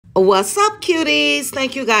What's up, cuties?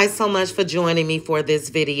 Thank you guys so much for joining me for this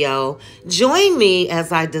video. Join me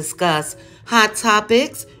as I discuss hot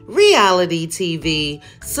topics, reality TV,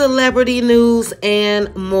 celebrity news,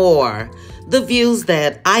 and more. The views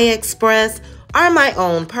that I express are my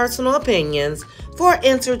own personal opinions for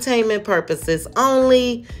entertainment purposes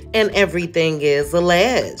only, and everything is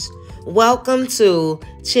alleged. Welcome to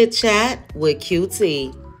Chit Chat with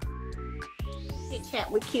Cutie. Chat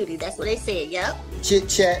with Cutie. That's what they said, yep. Chit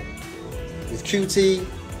Chat with QT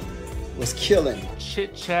was killing.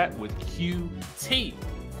 Chit Chat with QT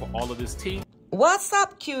for all of this tea. What's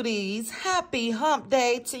up, cuties? Happy hump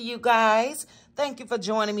day to you guys. Thank you for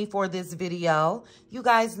joining me for this video. You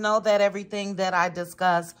guys know that everything that I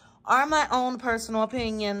discuss are my own personal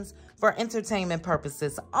opinions for entertainment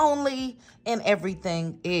purposes only, and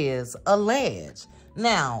everything is alleged.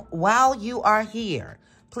 Now, while you are here,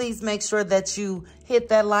 please make sure that you hit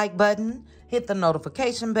that like button, hit the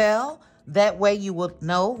notification bell. That way you will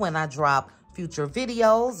know when I drop future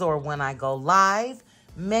videos or when I go live.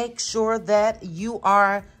 Make sure that you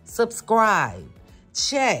are subscribed.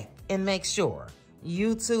 Check and make sure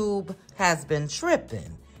YouTube has been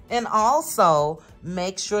tripping. And also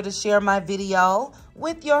make sure to share my video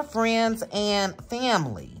with your friends and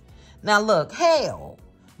family. Now look, hell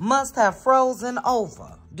must have frozen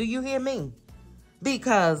over. Do you hear me?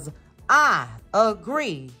 Because I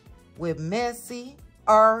agree with messy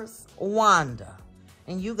Earth Wanda.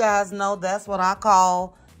 And you guys know that's what I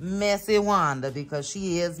call messy Wanda, because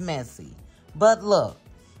she is messy. But look,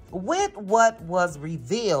 with what was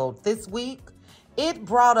revealed this week, it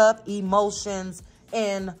brought up emotions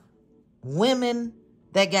in women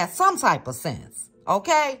that got some type of sense,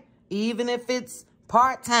 okay? Even if it's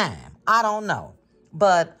part-time, I don't know.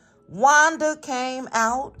 But Wanda came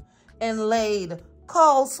out and laid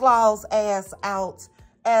Coleslaw's ass out,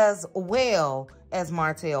 as well as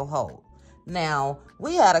Martell Holt. Now,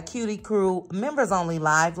 we had a Cutie Crew members only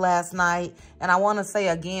live last night, and I want to say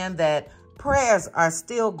again that prayers are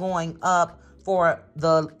still going up for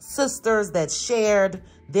the sisters that shared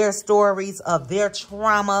their stories of their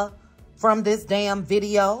trauma from this damn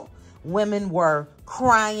video. Women were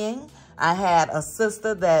crying. I had a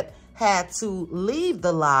sister that had to leave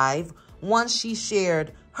the live once she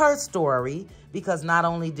shared her story, because not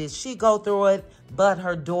only did she go through it, but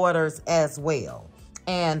her daughters as well.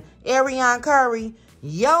 And Arionne Curry,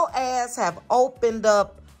 your ass have opened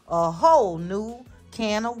up a whole new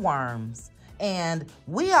can of worms. And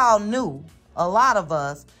we all knew, a lot of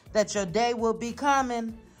us, that your day will be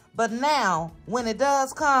coming. But now, when it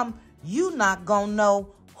does come, you not gonna know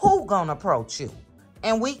who gonna approach you.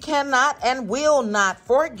 And we cannot and will not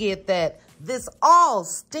forget that this all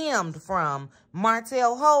stemmed from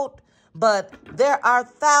Martell Holt, but there are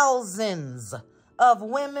thousands of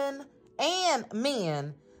women and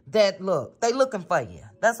men that they looking for you.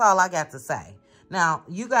 That's all I got to say. Now,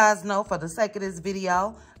 you guys know, for the sake of this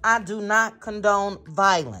video, I do not condone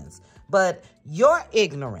violence, but your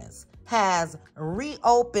ignorance has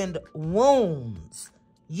reopened wounds.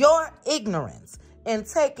 Your ignorance and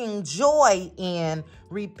taking joy in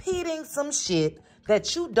repeating some shit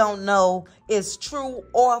that you don't know is true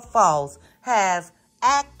or false has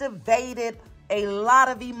activated a lot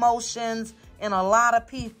of emotions in a lot of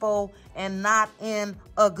people, and not in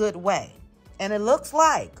a good way. And it looks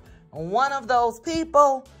like one of those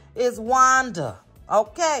people is Wanda,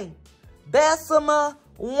 okay? Bessemer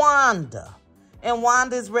Wanda. And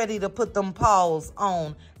Wanda's ready to put them paws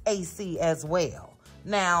on AC as well.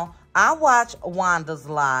 Now, I watch Wanda's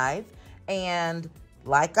live, and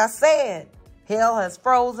like I said, hell has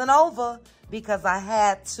frozen over because I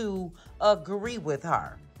had to agree with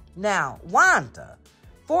her. Now, Wanda,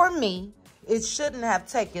 for me, it shouldn't have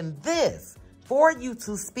taken this for you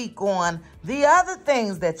to speak on the other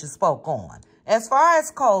things that you spoke on. As far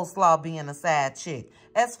as Coleslaw being a side chick,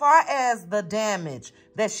 as far as the damage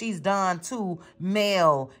that she's done to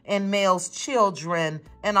Mel and Mel's children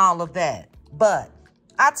and all of that. But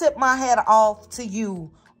I tip my hat off to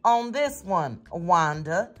you on this one,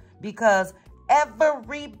 Wanda, because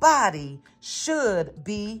everybody should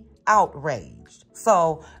be outraged.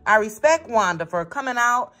 So I respect Wanda for coming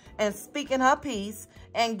out and speaking her piece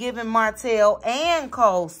and giving Martell and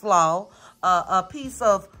Coleslaw a piece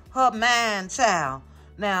of her mind, child.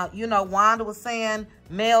 Now, you know, Wanda was saying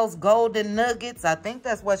Mel's golden nuggets. I think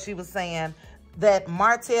that's what she was saying, that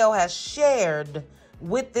Martell has shared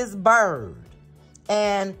with this bird.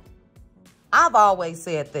 And I've always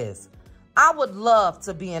said this. I would love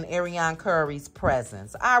to be in Arionne Curry's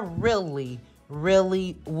presence. I really,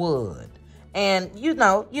 really would. And, you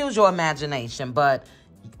know, use your imagination. But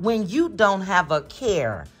when you don't have a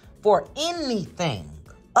care for anything,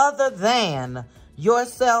 other than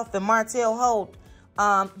yourself and Martell Holt,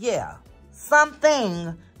 yeah,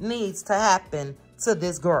 something needs to happen to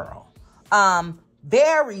this girl.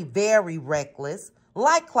 Very, very reckless.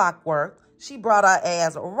 Like clockwork, she brought her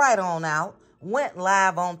ass right on out, went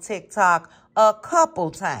live on TikTok a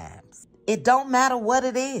couple times. It don't matter what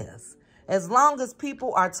it is. As long as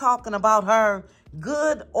people are talking about her,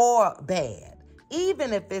 good or bad,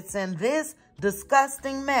 even if it's in this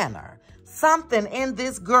disgusting manner, something in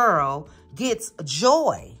this girl gets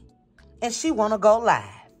joy, and she want to go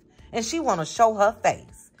live, and she want to show her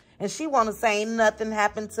face, and she want to say ain't nothing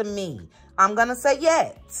happened to me. I'm going to say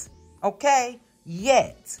yet, okay?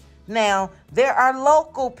 Yet. Now, there are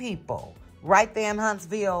local people right there in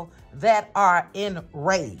Huntsville that are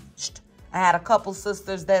enraged. I had a couple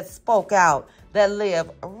sisters that spoke out that live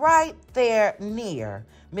right there near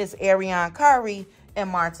Miss Arionne Curry and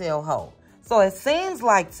Martell Holt. So it seems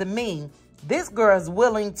like to me, this girl is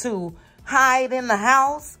willing to hide in the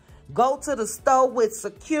house, go to the store with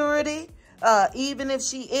security. Even if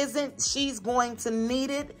she isn't, she's going to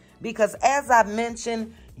need it because, as I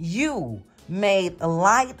mentioned, you made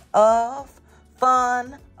light of,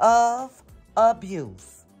 fun of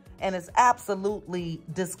abuse. And it's absolutely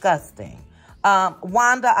disgusting.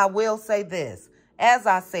 Wanda, I will say this. As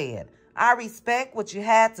I said, I respect what you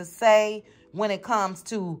had to say when it comes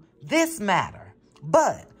to this matter.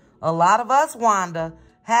 But a lot of us, Wanda,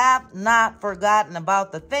 have not forgotten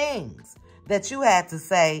about the things that you had to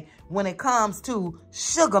say when it comes to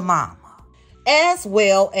Sugar Mama, as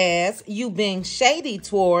well as you being shady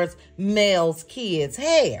towards Mel's kids'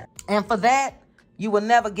 hair. And for that, you will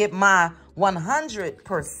never get my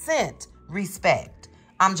 100% respect.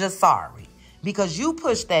 I'm just sorry. Because you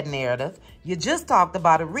pushed that narrative. You just talked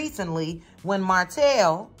about it recently when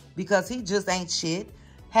Martell, because he just ain't shit,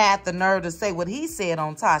 had the nerve to say what he said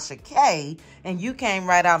on Tasha K, and you came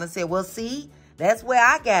right out and said, well, see, that's where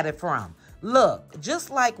I got it from. Look, just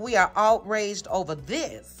like we are outraged over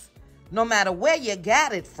this, no matter where you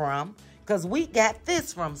got it from, because we got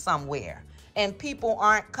this from somewhere, and people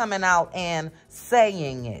aren't coming out and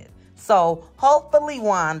saying it. So hopefully,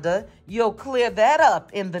 Wanda, you'll clear that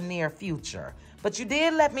up in the near future. But you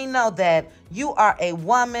did let me know that you are a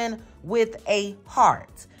woman with a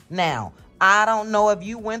heart. Now, I don't know if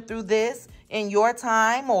you went through this in your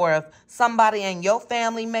time or if somebody in your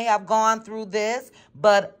family may have gone through this,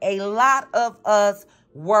 but a lot of us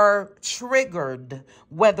were triggered,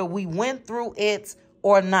 whether we went through it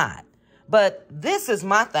or not. But this is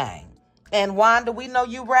my thing. And Wanda, we know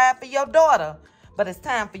you ride for your daughter, but it's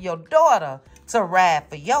time for your daughter to ride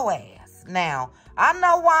for your ass. Now, I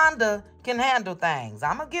know Wanda can handle things.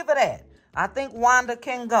 I'm going to give her that. I think Wanda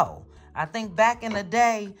can go. I think back in the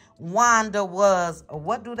day, Wanda was,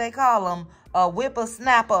 what do they call them? A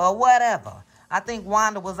whippersnapper or whatever. I think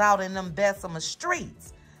Wanda was out in them Bessemer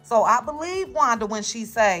streets. So I believe Wanda when she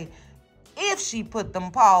say, if she put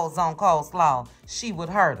them paws on coleslaw, she would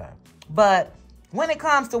hurt her. But when it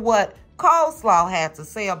comes to what coleslaw had to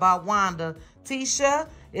say about Wanda, Tisha,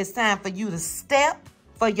 it's time for you to step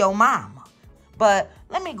for your mama. But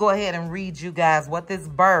let me go ahead and read you guys what this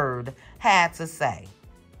bird had to say.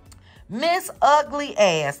 Miss Ugly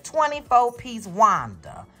Ass 24-piece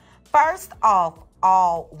Wanda. First off,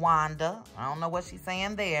 all Wanda, I don't know what she's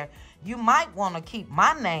saying there. You might want to keep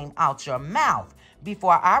my name out your mouth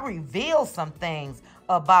before I reveal some things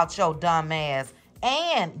about your dumb ass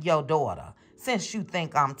and your daughter, since you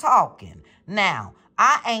think I'm talking. Now,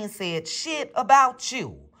 I ain't said shit about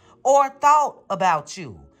you or thought about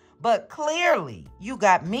you, but clearly you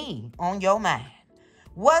got me on your mind.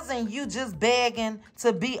 Wasn't you just begging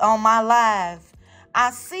to be on my live?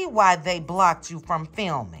 I see why they blocked you from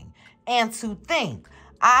filming. And to think,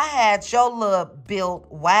 I had your little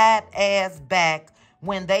built wide ass back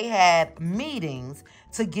when they had meetings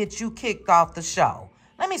to get you kicked off the show.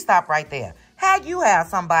 Let me stop right there. How you have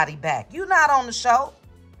somebody back? You not on the show.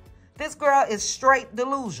 This girl is straight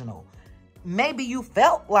delusional. Maybe you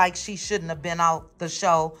felt like she shouldn't have been off the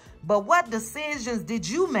show, but what decisions did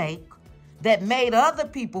you make that made other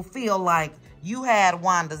people feel like you had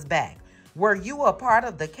Wanda's back? Were you a part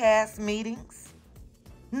of the cast meetings?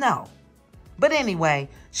 No. But anyway,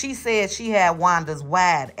 she said she had Wanda's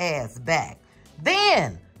wide ass back.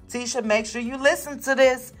 Then, Tisha, make sure you listen to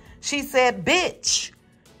this. She said, bitch,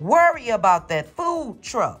 worry about that food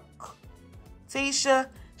truck. Tisha,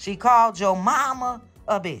 she called your mama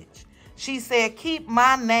a bitch. She said, keep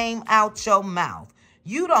my name out your mouth.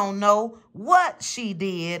 You don't know what she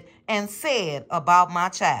did and said about my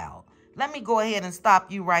child. Let me go ahead and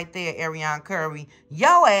stop you right there, Arionne Curry.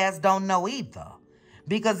 Your ass don't know either.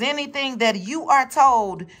 because anything that you are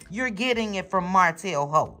told, you're getting it from Martell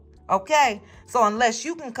Holt. Okay? So unless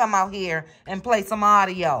you can come out here and play some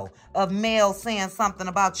audio of Mel saying something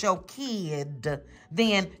about your kid,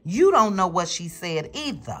 then you don't know what she said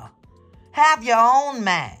either. Have your own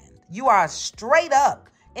mind. You are a straight up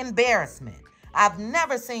embarrassment. I've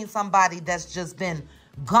never seen somebody that's just been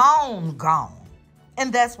gone.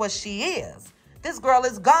 And that's what she is. This girl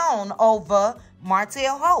is gone over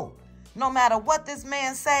Martell Holt. No matter what this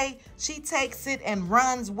man say, she takes it and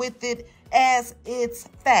runs with it as it's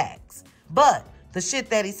facts. But the shit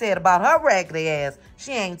that he said about her raggedy ass,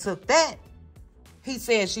 she ain't took that. He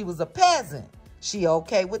said she was a peasant. She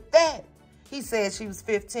okay with that. He said she was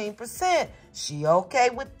 15%. She okay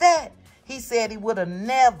with that. He said he would have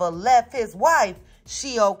never left his wife.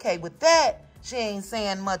 She okay with that. She ain't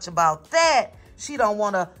saying much about that. She don't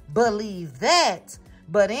want to believe that.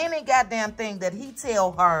 But any goddamn thing that he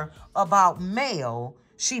tell her about Mel,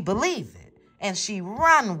 she believe it. And she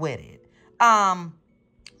run with it.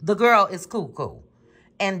 The girl is cuckoo.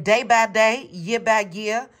 And day by day, year by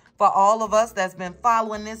year, for all of us that's been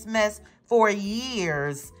following this mess for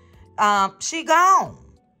years, she gone.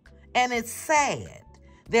 And it's sad.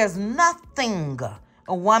 There's nothing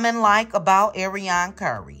a woman like about Arionne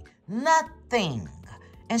Curry. Nothing.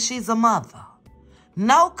 And she's a mother.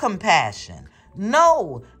 No compassion.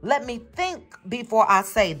 No, let me think before I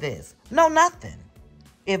say this. No, nothing.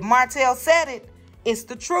 If Martell said it, it's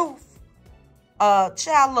the truth.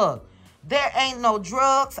 Child, look, there ain't no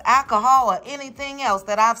drugs, alcohol, or anything else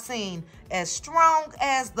that I've seen as strong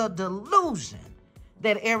as the delusion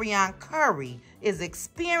that Arionne Curry is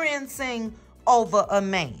experiencing over a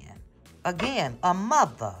man. Again, a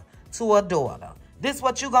mother to a daughter. This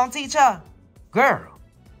what you gonna teach her? Girl.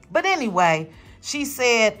 But anyway, she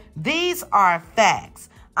said, these are facts.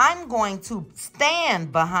 I'm going to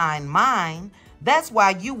stand behind mine. That's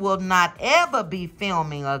why you will not ever be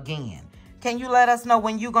filming again. Can you let us know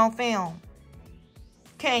when you gonna film?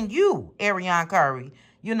 Can you, Arionne Curry?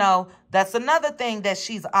 You know, that's another thing that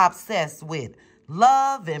she's obsessed with.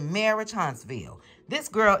 Love and Marriage Huntsville. This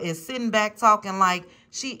girl is sitting back talking like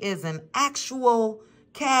she is an actual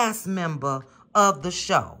cast member of the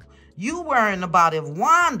show. You worrying about if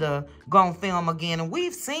Wanda gonna film again, and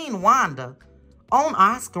we've seen Wanda on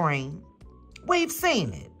our screen. We've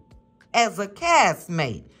seen it as a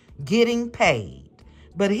castmate getting paid.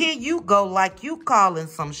 But here you go like you calling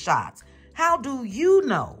some shots. How do you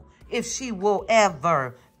know if she will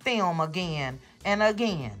ever film again and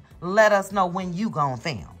again? Let us know when you gonna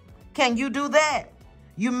film. Can you do that?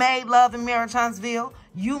 You made Love and Marriage Huntsville.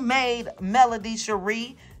 You made Melody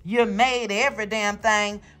Cherie. You made every damn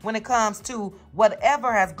thing when it comes to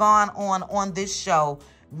whatever has gone on this show.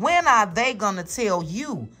 When are they gonna tell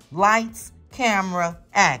you lights, camera,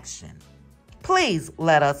 action? Please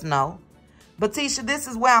let us know. But Tisha, this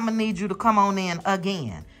is where I'm going to need you to come on in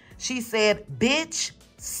again. She said, bitch,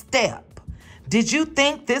 step. Did you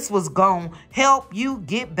think this was going to help you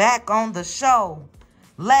get back on the show?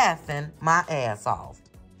 Laughing my ass off.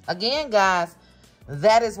 Again, guys,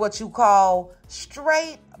 that is what you call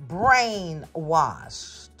straight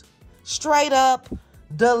brainwashed. Straight up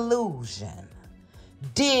delusion.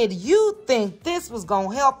 Did you think this was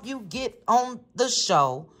going to help you get on the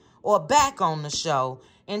show or back on the show?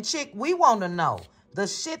 And chick, we want to know the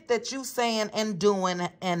shit that you saying and doing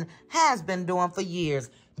and has been doing for years.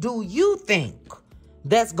 Do you think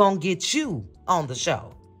that's going to get you on the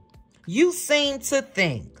show? You seem to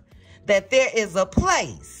think that there is a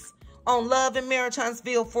place on Love and Marriage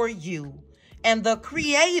Huntsville for you. And the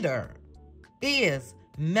creator is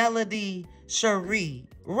Melody Cherie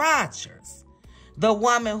Rogers, the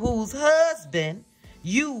woman whose husband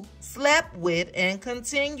you slept with and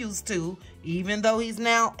continues to, even though he's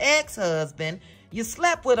now ex-husband. You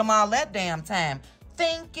slept with him all that damn time,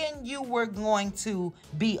 thinking you were going to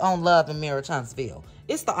be on Love and Marriage Huntsville.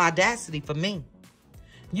 It's the audacity for me.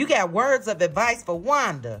 You got words of advice for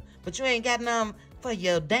Wanda, but you ain't got none for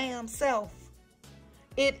your damn self.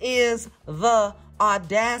 It is the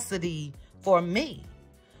audacity for me.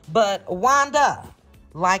 But Wanda,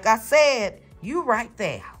 like I said, you right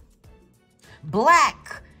there.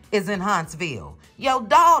 Black is in Huntsville. Your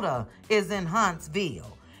daughter is in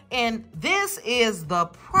Huntsville. And this is the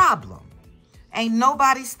problem. Ain't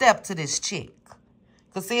nobody stepped to this chick.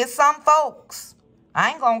 Because see, it's some folks,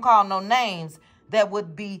 I ain't going to call no names, that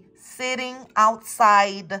would be sitting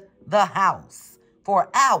outside the house for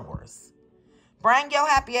hours. Bring your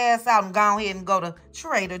happy ass out and go ahead and go to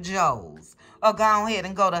Trader Joe's. Or go ahead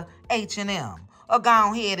and go to H&M. Or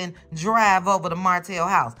go ahead and drive over to Martell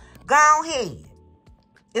house. Go ahead.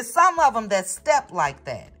 It's some of them that step like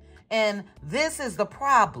that. And this is the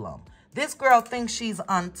problem. This girl thinks she's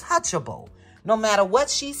untouchable, no matter what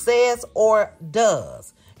she says or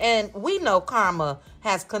does. And we know karma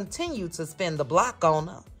has continued to spin the block on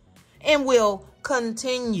her and will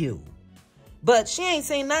continue. But she ain't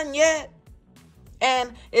seen nothing yet.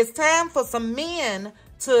 And it's time for some men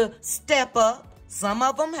to step up. Some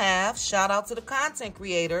of them have. Shout out to the content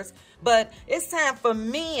creators. But it's time for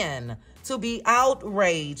men to be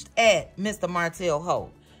outraged at Mr. Martell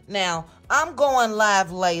Holt. Now, I'm going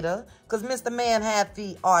live later because Mr. Man had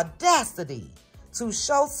the audacity to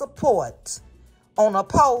show support on a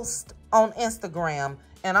post on Instagram,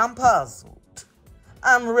 and I'm puzzled.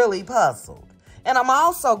 I'm really puzzled. And I'm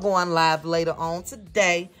also going live later on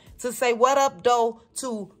today to say what up, though,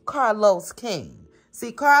 to Carlos King.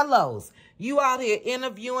 See, Carlos, you out here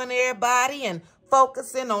interviewing everybody and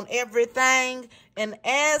focusing on everything. And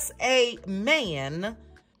as a man,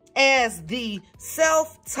 as the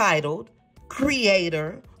self-titled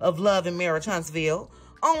creator of Love and Marriage Huntsville,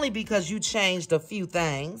 only because you changed a few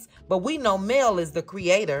things, but we know Mel is the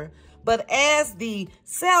creator. But as the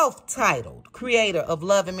self-titled creator of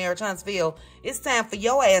Love and Marriage Huntsville, it's time for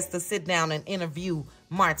your ass to sit down and interview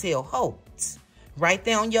Martell Holt right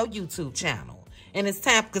there on your YouTube channel. And it's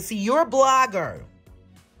time, because see, you're a blogger,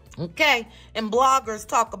 okay? And bloggers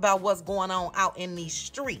talk about what's going on out in these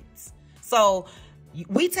streets. So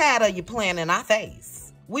we tired of you playing in our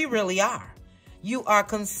face. We really are. You are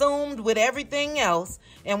consumed with everything else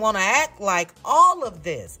and want to act like all of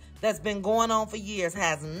this that's been going on for years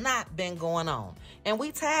has not been going on. And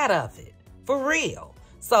we tired of it, for real.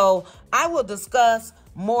 So I will discuss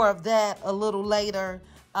more of that a little later.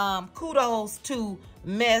 Kudos to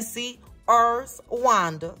Messy Earth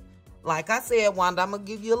Wanda. Like I said, Wanda, I'm going to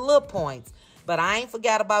give you a little points. But I ain't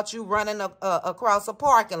forgot about you running across a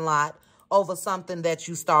parking lot over something that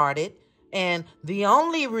you started. And the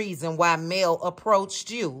only reason why Mel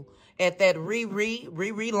approached you at that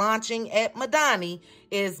relaunching at Madani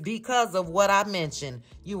is because of what I mentioned.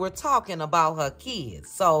 You were talking about her kids.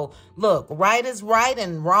 So, look, right is right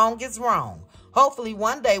and wrong is wrong. Hopefully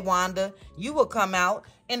one day, Wanda, you will come out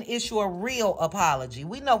and issue a real apology.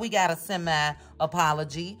 We know we got a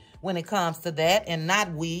semi-apology when it comes to that, and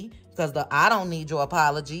not we, because I don't need your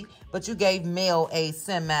apology, but you gave Mel a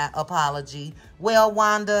semi-apology. Well,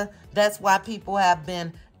 Wanda, that's why people have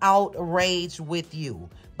been outraged with you.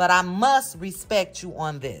 But I must respect you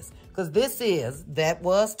on this, because that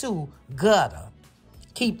was too gutter.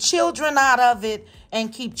 Keep children out of it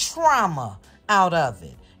and keep trauma out of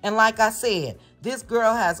it. And like I said, this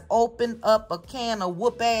girl has opened up a can of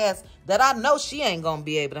whoop ass that I know she ain't going to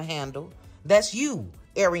be able to handle. That's you,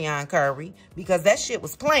 Arionne Curry, because that shit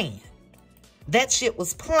was planned. That shit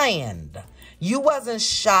was planned. You wasn't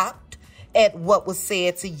shocked at what was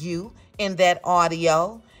said to you in that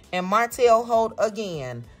audio. And Martell Holt,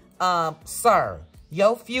 again, sir,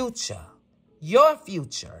 your future,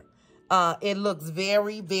 it looks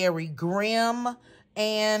very, very grim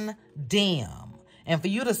and dim. And for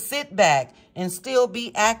you to sit back and still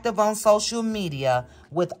be active on social media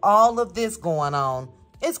with all of this going on,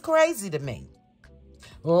 it's crazy to me.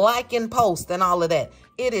 Liking posts and all of that.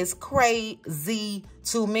 It is crazy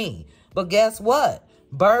to me. But guess what?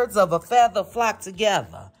 Birds of a feather flock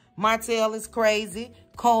together. Martell is crazy.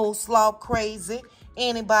 Coleslaw crazy.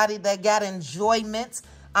 Anybody that got enjoyment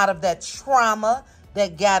out of that trauma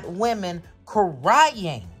that got women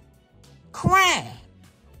crying.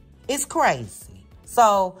 It's crazy.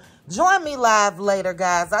 So join me live later,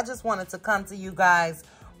 guys. I just wanted to come to you guys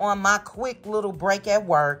on my quick little break at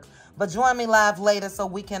work. But join me live later so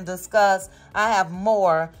we can discuss. I have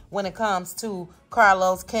more when it comes to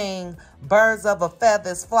Carlos King. Birds of a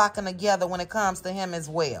feather flocking together when it comes to him as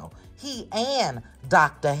well. He and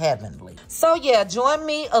Dr. Heavenly. So yeah, join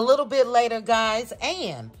me a little bit later, guys.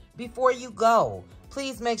 And before you go,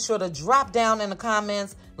 please make sure to drop down in the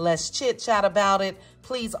comments. Let's chit chat about it.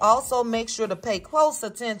 Please also make sure to pay close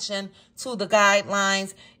attention to the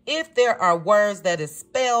guidelines. If there are words that is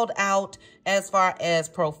spelled out as far as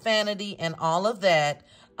profanity and all of that,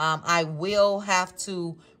 I will have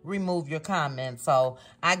to remove your comments. So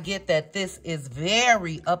I get that this is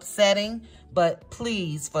very upsetting, but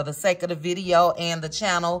please, for the sake of the video and the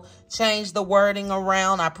channel, change the wording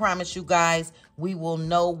around. I promise you guys, we will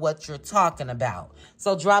know what you're talking about.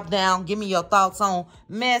 So drop down, give me your thoughts on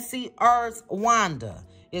Messy Earth Wanda.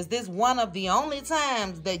 Is this one of the only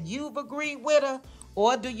times that you've agreed with her?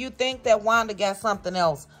 Or do you think that Wanda got something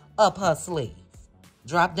else up her sleeve?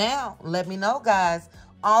 Drop down. Let me know, guys.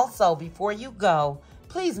 Also, before you go,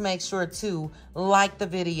 please make sure to like the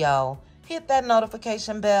video, hit that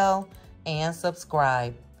notification bell, and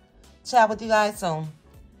subscribe. Chat with you guys soon.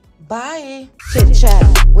 Bye. Chit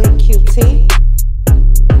chat with QT.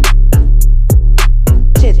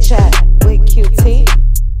 Chit chat with QT.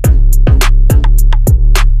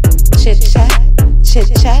 Chit chat,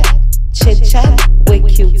 chit chat, chit chat with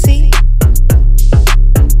QT.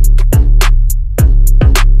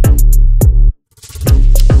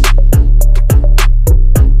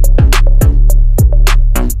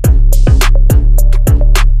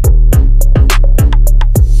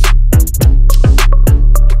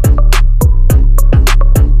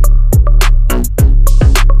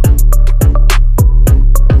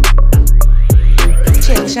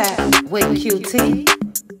 With QT.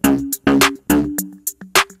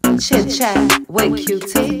 Chit chat with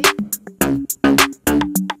QT.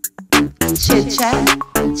 Chit chat,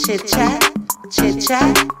 chit chat, chit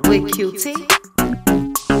chat with QT.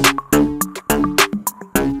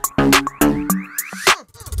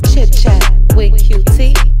 Chit chat with QT.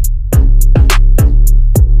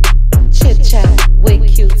 Chit chat with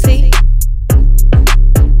QT.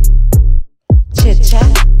 Chit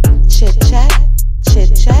chat, chit chat.